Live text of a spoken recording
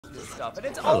this stuff, and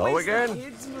it's Hello always again. the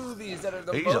kids' movies that are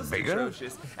the He's a most big un.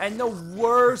 atrocious. And the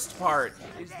worst part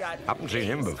is that Haven't seen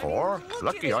him before.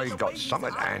 Lucky I got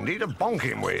something handy to bonk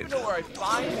him with. You know where I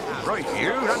find him. Right, you,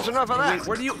 that's enough of that. Wait,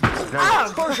 where do you...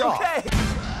 Now, push off. Okay.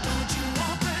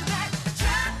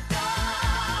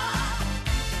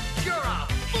 You're a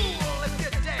fool if you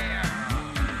dare!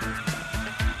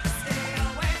 Stay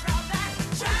away from that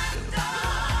trapdoor!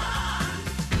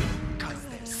 'Cause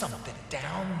there's something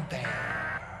down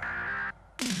there.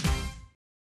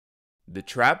 The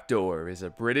Trapdoor is a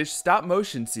British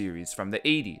stop-motion series from the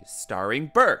 80s, starring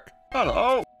Burke,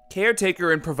 Hello.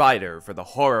 caretaker and provider for the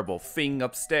horrible thing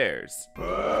upstairs.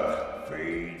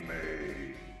 Feed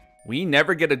me. We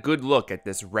never get a good look at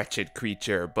this wretched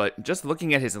creature, but just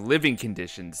looking at his living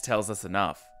conditions tells us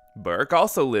enough. Burke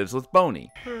also lives with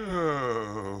Boney,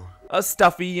 Oh. a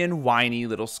stuffy and whiny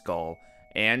little skull,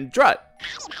 and Drut,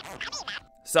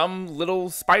 some little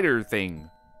spider thing.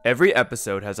 Every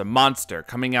episode has a monster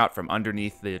coming out from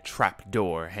underneath the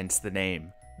trapdoor, hence the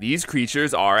name. These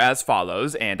creatures are as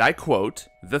follows, and I quote,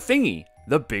 the thingy,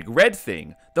 the big red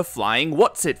thing, the flying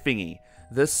what's-it thingy,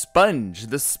 the sponge,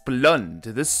 the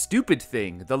splund, the stupid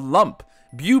thing, the lump,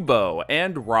 bubo,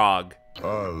 and Rog.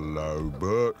 Hello,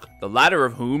 Burke. The latter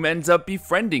of whom ends up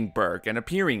befriending Burke and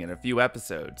appearing in a few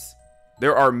episodes.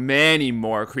 There are many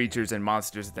more creatures and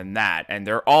monsters than that, and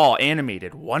they're all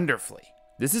animated wonderfully.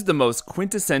 This is the most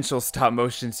quintessential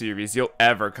stop-motion series you'll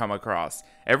ever come across.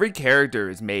 Every character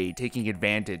is made taking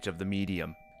advantage of the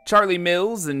medium. Charlie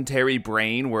Mills and Terry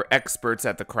Brain were experts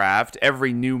at the craft.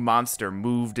 Every new monster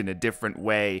moved in a different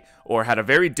way, or had a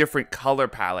very different color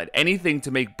palette, anything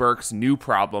to make Burke's new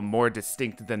problem more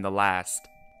distinct than the last.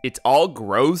 It's all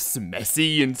gross,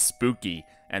 messy, and spooky,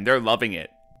 and they're loving it.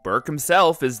 Burke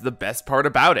himself is the best part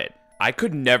about it. I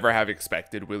could never have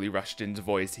expected Willie Rushton's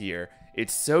voice here.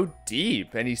 It's so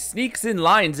deep, and he sneaks in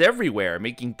lines everywhere,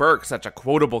 making Burke such a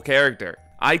quotable character.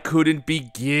 I couldn't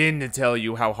begin to tell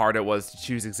you how hard it was to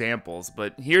choose examples,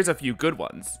 but here's a few good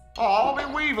ones. Oh,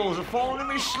 my weevils are falling in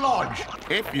me sludge.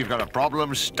 If you've got a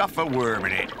problem, stuff a worm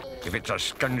in it. If it's a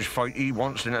scunge fight he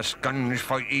wants, then a scunge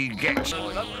fight he gets.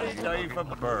 Lovely day for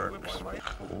Burks.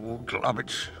 Oh,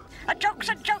 globbits. A joke's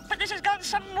a joke, but this has gone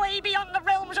some way beyond the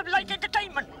realms of light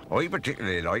entertainment. I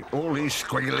particularly like all these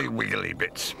squiggly wiggly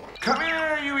bits. Come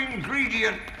here, you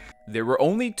ingredient. There were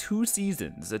only 2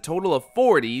 seasons, a total of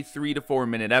 40 3 to 4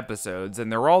 minute episodes,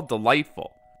 and they're all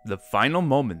delightful. The final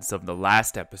moments of the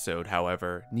last episode,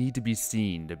 however, need to be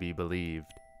seen to be believed.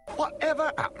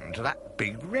 Whatever happened to that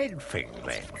big red thing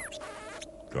then?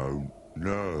 Don't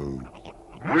know.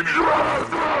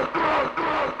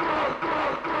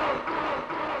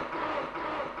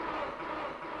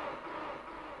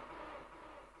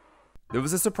 There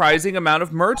was a surprising amount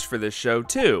of merch for this show,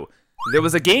 too. There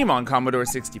was a game on Commodore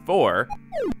 64.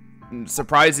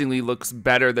 Surprisingly looks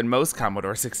better than most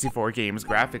Commodore 64 games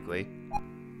graphically.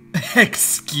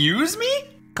 Excuse me?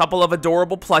 Couple of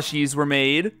adorable plushies were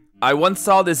made. I once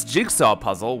saw this jigsaw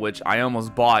puzzle, which I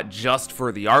almost bought just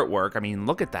for the artwork. I mean,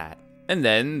 look at that. And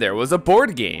then there was a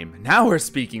board game. Now we're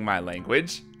speaking my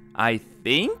language. I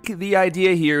think the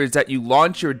idea here is that you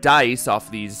launch your dice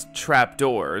off these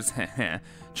trapdoors,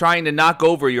 trying to knock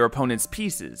over your opponent's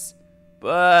pieces.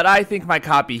 But I think my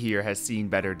copy here has seen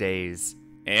better days.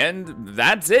 And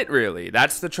that's it, really.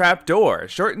 That's the Trapdoor,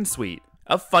 short and sweet.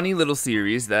 A funny little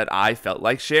series that I felt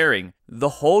like sharing. The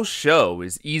whole show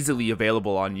is easily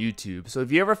available on YouTube, so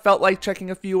if you ever felt like checking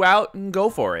a few out, go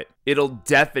for it. It'll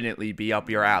definitely be up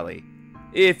your alley.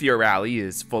 If your alley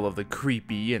is full of the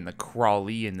creepy and the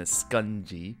crawly and the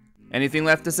scungy. Anything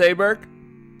left to say, Burke?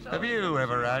 Have you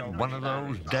ever had one of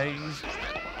those days?